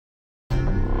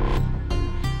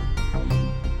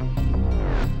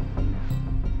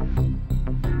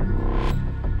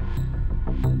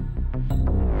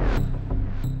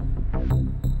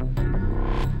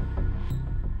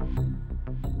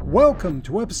Welcome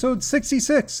to episode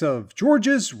 66 of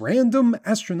George's Random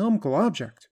Astronomical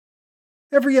Object.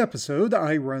 Every episode,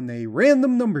 I run a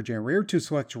random number generator to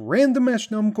select random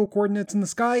astronomical coordinates in the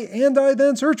sky, and I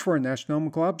then search for an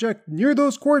astronomical object near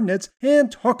those coordinates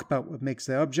and talk about what makes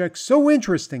the object so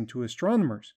interesting to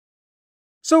astronomers.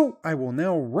 So, I will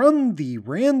now run the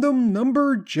random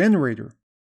number generator.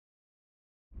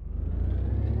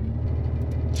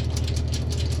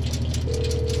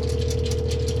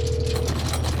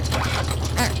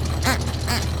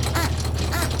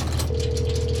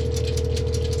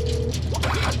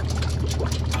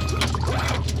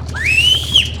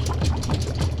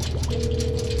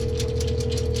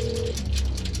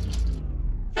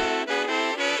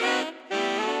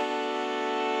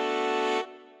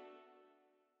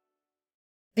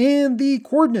 And the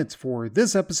coordinates for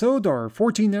this episode are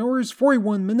 14 hours,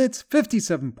 41 minutes,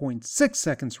 57.6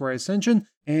 seconds for ascension,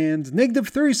 and negative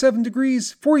 37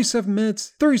 degrees, 47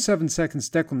 minutes, 37 seconds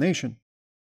declination.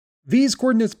 These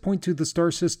coordinates point to the star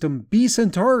system B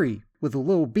Centauri with a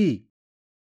little b.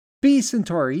 B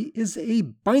Centauri is a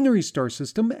binary star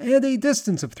system at a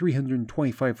distance of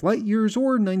 325 light years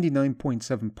or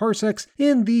 99.7 parsecs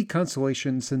in the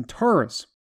constellation Centaurus.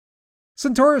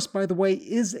 Centaurus, by the way,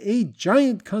 is a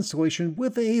giant constellation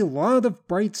with a lot of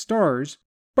bright stars,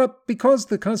 but because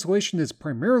the constellation is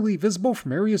primarily visible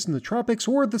from areas in the tropics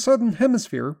or the southern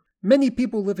hemisphere, many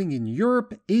people living in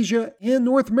Europe, Asia, and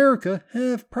North America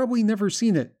have probably never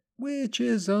seen it, which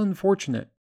is unfortunate.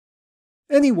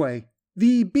 Anyway,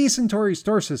 the B Centauri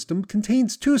star system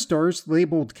contains two stars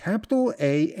labeled capital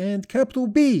A and capital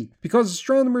B because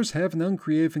astronomers have an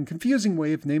uncreative and confusing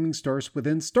way of naming stars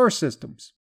within star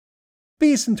systems.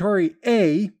 B Centauri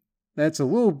A, that's a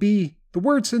little b, the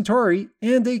word Centauri,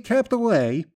 and a capital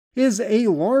A, is a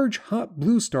large hot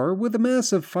blue star with a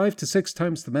mass of 5 to 6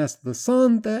 times the mass of the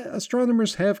Sun that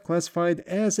astronomers have classified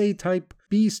as a type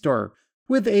B star,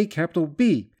 with a capital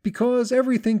B, because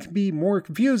everything can be more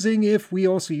confusing if we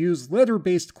also use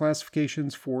letter-based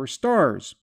classifications for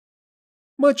stars.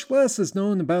 Much less is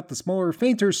known about the smaller,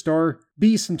 fainter star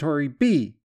B Centauri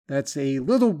B, that's a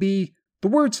little b, the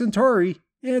word Centauri,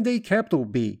 and a capital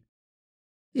B.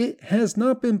 It has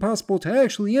not been possible to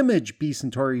actually image B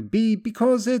Centauri B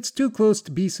because it's too close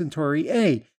to B Centauri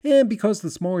A, and because the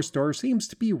smaller star seems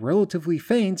to be relatively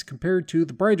faint compared to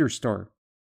the brighter star.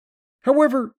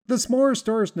 However, the smaller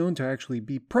star is known to actually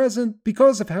be present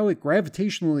because of how it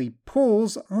gravitationally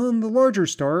pulls on the larger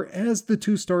star as the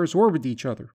two stars orbit each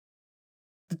other.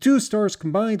 The two stars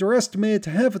combined are estimated to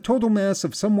have a total mass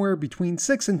of somewhere between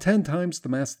 6 and 10 times the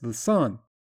mass of the Sun.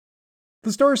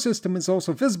 The star system is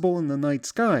also visible in the night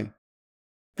sky.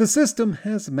 The system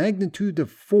has a magnitude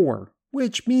of 4,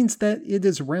 which means that it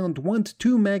is around 1 to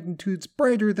 2 magnitudes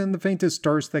brighter than the faintest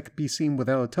stars that can be seen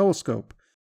without a telescope.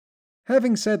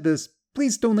 Having said this,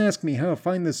 please don't ask me how to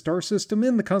find this star system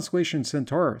in the constellation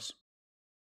Centaurus.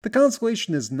 The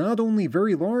constellation is not only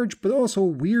very large, but also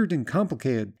weird and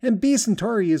complicated, and B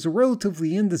Centauri is a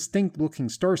relatively indistinct-looking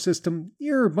star system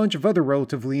near a bunch of other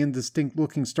relatively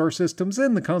indistinct-looking star systems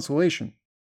in the constellation.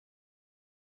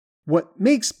 What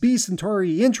makes B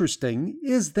Centauri interesting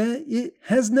is that it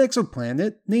has an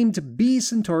exoplanet named B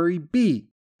Centauri b.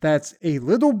 That's a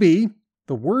little b,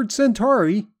 the word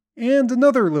Centauri, and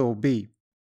another little b.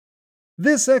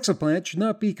 This exoplanet should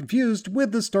not be confused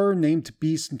with the star named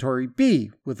B Centauri b,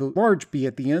 with a large b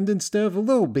at the end instead of a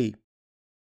little b.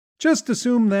 Just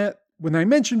assume that, when I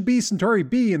mention B Centauri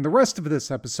b in the rest of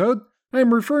this episode, I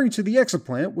am referring to the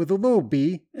exoplanet with a little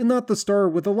b and not the star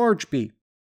with a large b.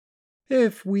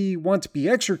 If we want to be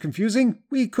extra confusing,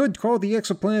 we could call the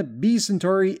exoplanet B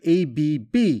Centauri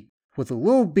ABB, with a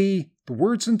little b, the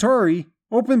word Centauri,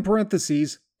 open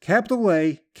parentheses, capital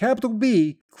A, capital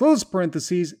B, close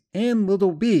parentheses, and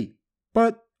little b.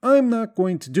 But I'm not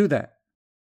going to do that.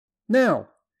 Now,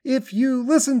 if you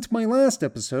listened to my last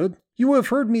episode, you would have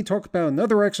heard me talk about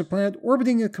another exoplanet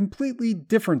orbiting a completely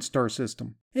different star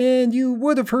system. And you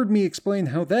would have heard me explain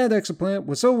how that exoplanet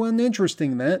was so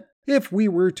uninteresting that, if we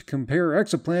were to compare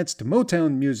exoplanets to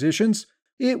Motown musicians,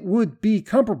 it would be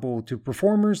comparable to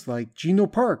performers like Gino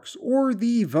Parks or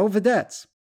the Velvedettes.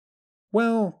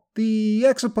 Well, the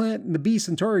exoplanet in the B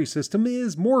Centauri system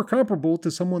is more comparable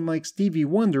to someone like Stevie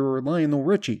Wonder or Lionel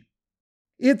Richie.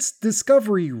 Its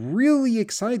discovery really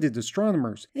excited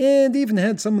astronomers, and even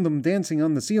had some of them dancing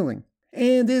on the ceiling.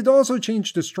 And it also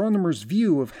changed astronomers'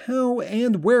 view of how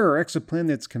and where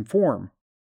exoplanets can form.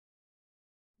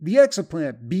 The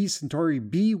exoplanet B Centauri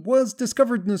b was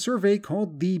discovered in a survey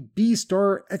called the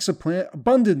B-Star Exoplanet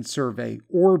Abundance Survey,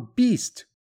 or BEAST.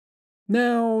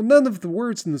 Now, none of the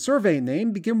words in the survey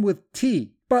name begin with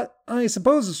T, but I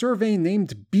suppose a survey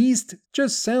named BEAST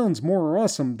just sounds more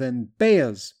awesome than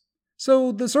BEAS.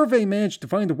 So the survey managed to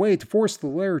find a way to force the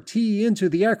letter T into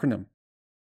the acronym.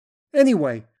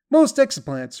 Anyway, most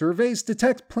exoplanet surveys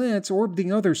detect planets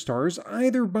orbiting other stars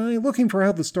either by looking for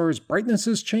how the star's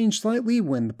brightnesses change slightly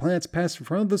when the planets pass in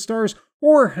front of the stars,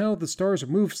 or how the stars are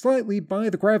moved slightly by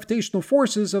the gravitational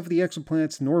forces of the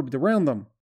exoplanets in orbit around them.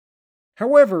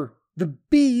 However, the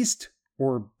BEAST,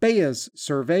 or BEAS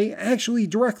survey, actually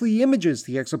directly images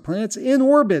the exoplanets in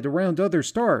orbit around other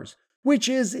stars, which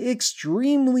is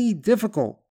extremely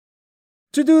difficult.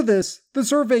 To do this, the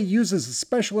survey uses a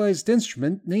specialized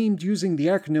instrument named using the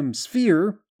acronym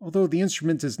SPHERE, although the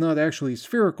instrument is not actually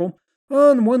spherical,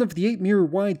 on one of the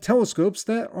 8-meter-wide telescopes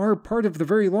that are part of the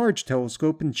Very Large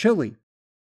Telescope in Chile.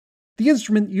 The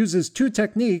instrument uses two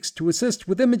techniques to assist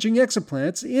with imaging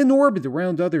exoplanets in orbit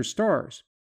around other stars.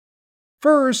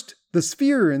 First, the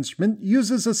SPHERE instrument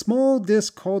uses a small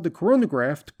disk called a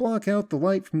coronagraph to block out the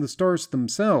light from the stars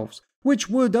themselves, which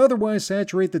would otherwise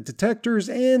saturate the detectors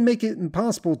and make it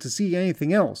impossible to see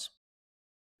anything else.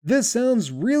 This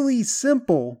sounds really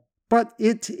simple, but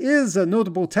it is a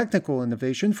notable technical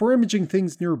innovation for imaging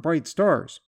things near bright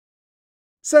stars.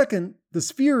 Second, the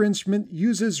SPHERE instrument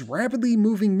uses rapidly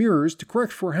moving mirrors to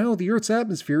correct for how the Earth's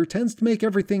atmosphere tends to make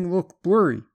everything look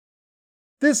blurry.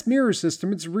 This mirror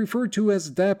system is referred to as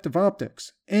adaptive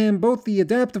optics, and both the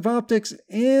adaptive optics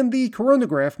and the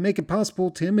coronagraph make it possible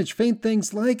to image faint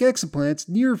things like exoplanets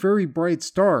near very bright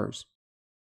stars.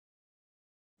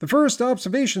 The first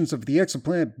observations of the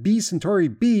exoplanet B Centauri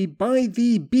b by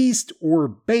the BEAST or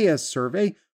BEAS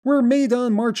survey were made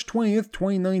on March 20th,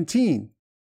 2019.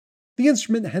 The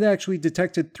instrument had actually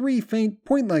detected 3 faint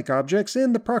point-like objects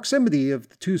in the proximity of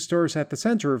the 2 stars at the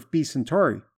center of B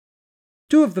Centauri.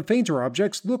 2 of the fainter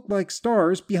objects looked like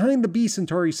stars behind the B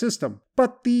Centauri system,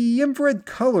 but the infrared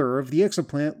color of the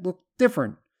exoplanet looked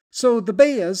different. So the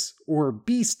BEAS, or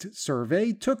BEAST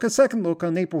survey, took a second look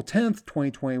on April 10,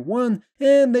 2021,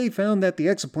 and they found that the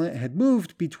exoplanet had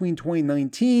moved between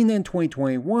 2019 and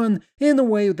 2021 in a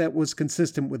way that was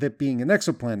consistent with it being an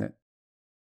exoplanet.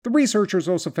 The researchers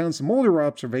also found some older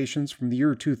observations from the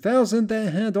year 2000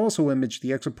 that had also imaged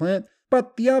the exoplanet,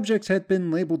 but the objects had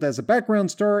been labeled as a background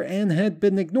star and had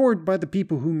been ignored by the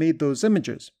people who made those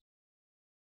images.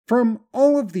 From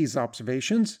all of these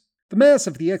observations, the mass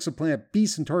of the exoplanet B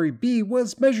Centauri b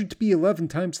was measured to be 11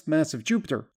 times the mass of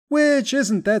Jupiter, which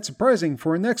isn't that surprising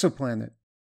for an exoplanet.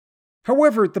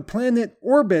 However, the planet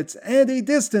orbits at a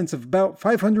distance of about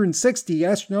 560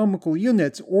 astronomical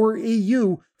units, or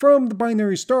AU, from the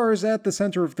binary stars at the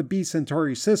center of the B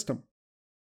Centauri system.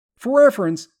 For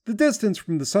reference, the distance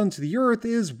from the Sun to the Earth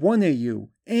is 1 AU,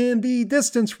 and the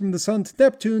distance from the Sun to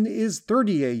Neptune is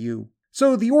 30 AU.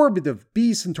 So the orbit of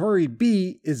B Centauri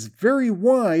b is very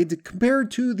wide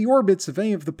compared to the orbits of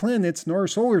any of the planets in our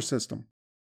solar system.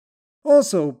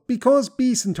 Also, because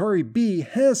B Centauri b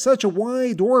has such a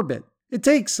wide orbit, it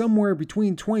takes somewhere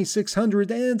between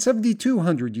 2600 and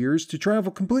 7200 years to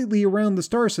travel completely around the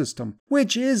star system,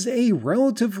 which is a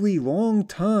relatively long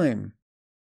time.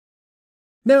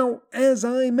 Now, as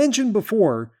I mentioned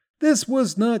before, this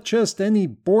was not just any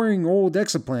boring old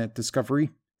exoplanet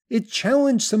discovery. It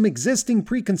challenged some existing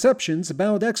preconceptions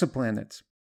about exoplanets.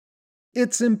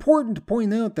 It's important to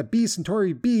point out that B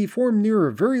Centauri b formed near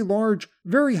a very large,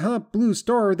 very hot blue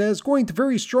star that is going to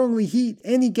very strongly heat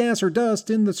any gas or dust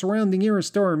in the surrounding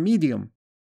interstellar medium.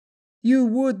 You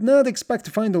would not expect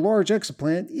to find a large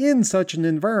exoplanet in such an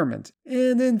environment,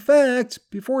 and in fact,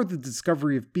 before the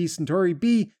discovery of B Centauri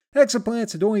b,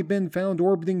 exoplanets had only been found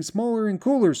orbiting smaller and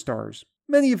cooler stars,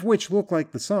 many of which look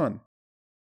like the Sun.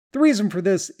 The reason for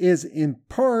this is in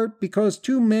part because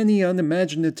too many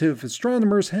unimaginative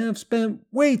astronomers have spent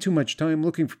way too much time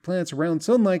looking for planets around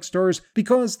Sun-like stars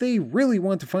because they really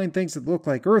want to find things that look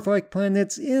like Earth-like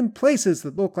planets in places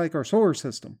that look like our solar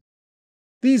system.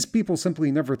 These people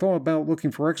simply never thought about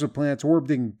looking for exoplanets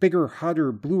orbiting bigger,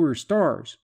 hotter, bluer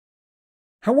stars.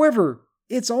 However,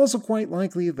 it's also quite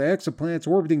likely that exoplanets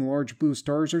orbiting large blue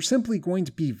stars are simply going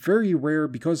to be very rare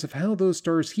because of how those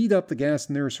stars heat up the gas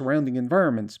in their surrounding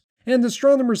environments, and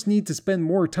astronomers need to spend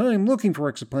more time looking for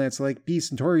exoplanets like B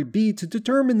Centauri b to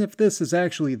determine if this is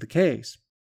actually the case.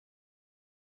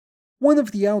 One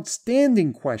of the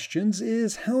outstanding questions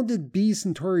is how did B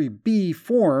Centauri b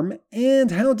form,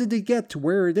 and how did it get to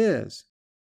where it is?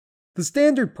 The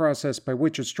standard process by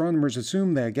which astronomers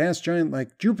assume that a gas giant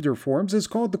like Jupiter forms is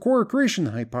called the core accretion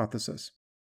hypothesis.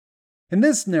 In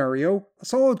this scenario, a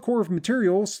solid core of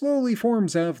material slowly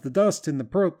forms out of the dust in the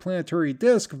protoplanetary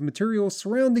disk of material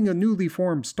surrounding a newly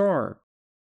formed star.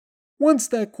 Once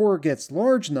that core gets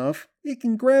large enough, it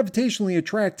can gravitationally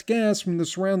attract gas from the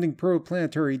surrounding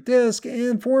protoplanetary disk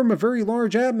and form a very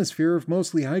large atmosphere of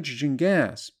mostly hydrogen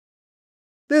gas.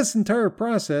 This entire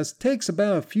process takes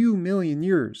about a few million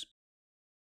years.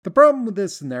 The problem with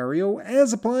this scenario,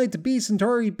 as applied to B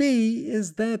Centauri b,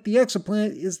 is that the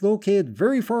exoplanet is located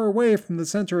very far away from the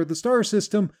center of the star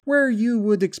system, where you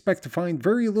would expect to find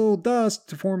very little dust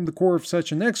to form the core of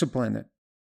such an exoplanet.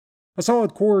 A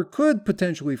solid core could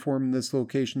potentially form in this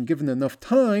location given enough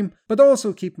time, but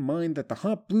also keep in mind that the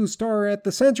hot blue star at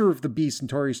the center of the B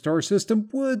Centauri star system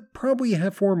would probably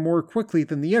have formed more quickly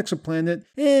than the exoplanet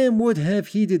and would have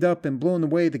heated up and blown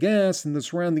away the gas in the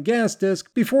surrounding gas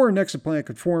disk before an exoplanet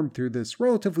could form through this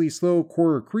relatively slow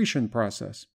core accretion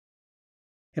process.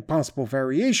 A possible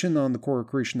variation on the core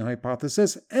accretion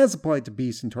hypothesis, as applied to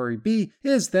B Centauri b,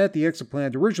 is that the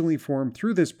exoplanet originally formed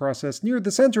through this process near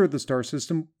the center of the star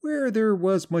system, where there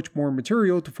was much more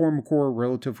material to form a core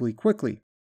relatively quickly.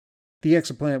 The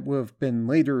exoplanet would have been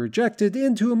later ejected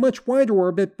into a much wider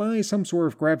orbit by some sort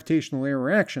of gravitational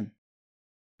interaction.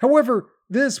 However,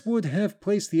 this would have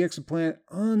placed the exoplanet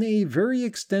on a very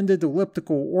extended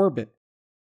elliptical orbit.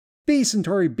 B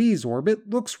Centauri b's orbit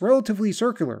looks relatively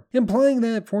circular, implying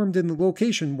that it formed in the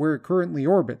location where it currently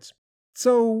orbits.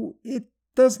 So, it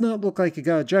does not look like it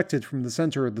got ejected from the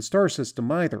center of the star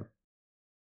system either.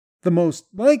 The most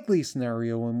likely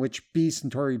scenario in which B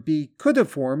Centauri b could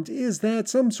have formed is that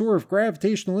some sort of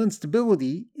gravitational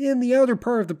instability in the outer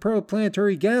part of the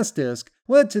protoplanetary gas disk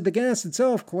led to the gas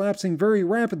itself collapsing very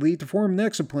rapidly to form an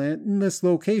exoplanet in this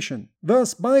location,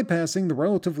 thus bypassing the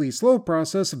relatively slow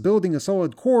process of building a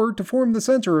solid core to form the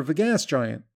center of a gas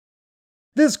giant.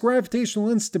 This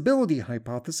gravitational instability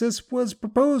hypothesis was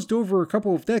proposed over a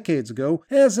couple of decades ago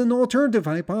as an alternative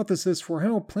hypothesis for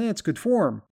how planets could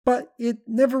form, but it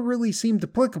never really seemed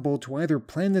applicable to either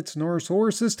planets in our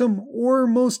solar system or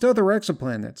most other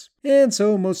exoplanets, and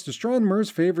so most astronomers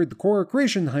favored the core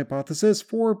accretion hypothesis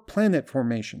for planet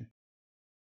formation.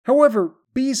 However,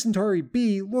 B Centauri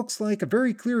b looks like a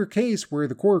very clear case where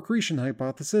the core accretion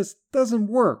hypothesis doesn't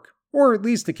work, or at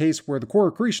least a case where the core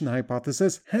accretion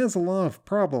hypothesis has a lot of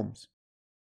problems.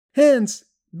 Hence,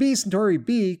 B Centauri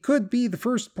b could be the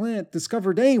first planet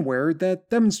discovered anywhere that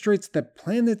demonstrates that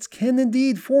planets can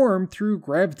indeed form through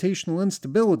gravitational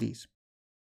instabilities.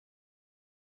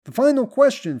 The final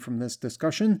question from this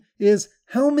discussion is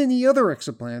how many other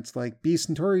exoplanets like B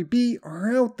Centauri b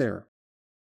are out there?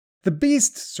 The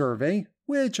BEAST survey,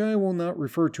 which I will not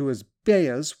refer to as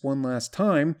BEAS one last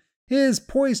time, is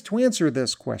poised to answer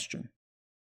this question.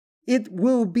 It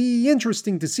will be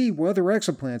interesting to see what other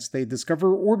exoplanets they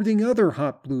discover orbiting other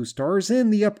hot blue stars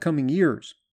in the upcoming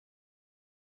years.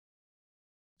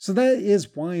 So that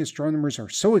is why astronomers are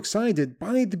so excited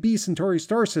by the B Centauri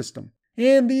star system,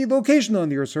 and the location on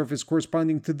the Earth's surface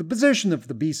corresponding to the position of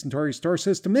the B Centauri star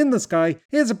system in the sky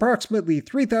is approximately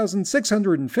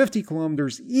 3,650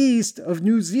 kilometers east of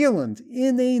New Zealand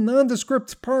in a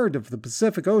nondescript part of the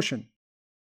Pacific Ocean.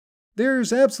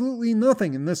 There's absolutely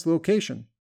nothing in this location.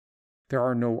 There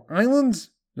are no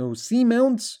islands, no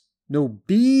seamounts, no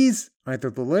bees, either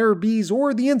the lair bees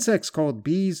or the insects called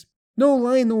bees, no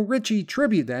Lionel Richie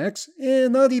tribute acts,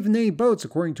 and not even any boats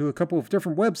according to a couple of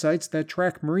different websites that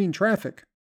track marine traffic.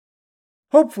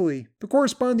 Hopefully, the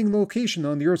corresponding location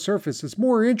on the Earth's surface is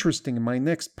more interesting in my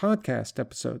next podcast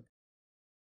episode.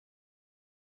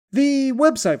 The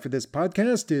website for this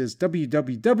podcast is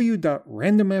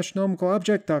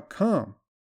www.randomastronomicalobject.com.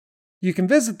 You can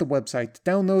visit the website to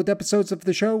download episodes of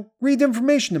the show, read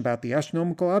information about the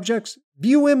astronomical objects,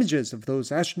 view images of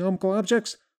those astronomical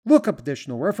objects, look up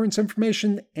additional reference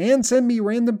information, and send me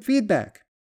random feedback.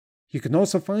 You can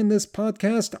also find this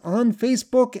podcast on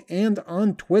Facebook and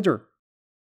on Twitter.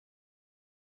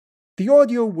 The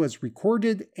audio was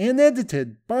recorded and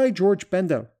edited by George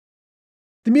Bendo.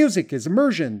 The music is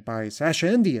Immersion by Sasha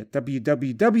Endy at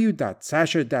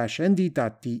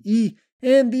www.sasha-endy.de,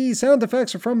 and the sound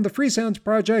effects are from the Freesounds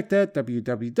project at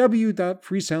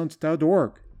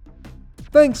www.freesound.org.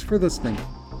 Thanks for listening.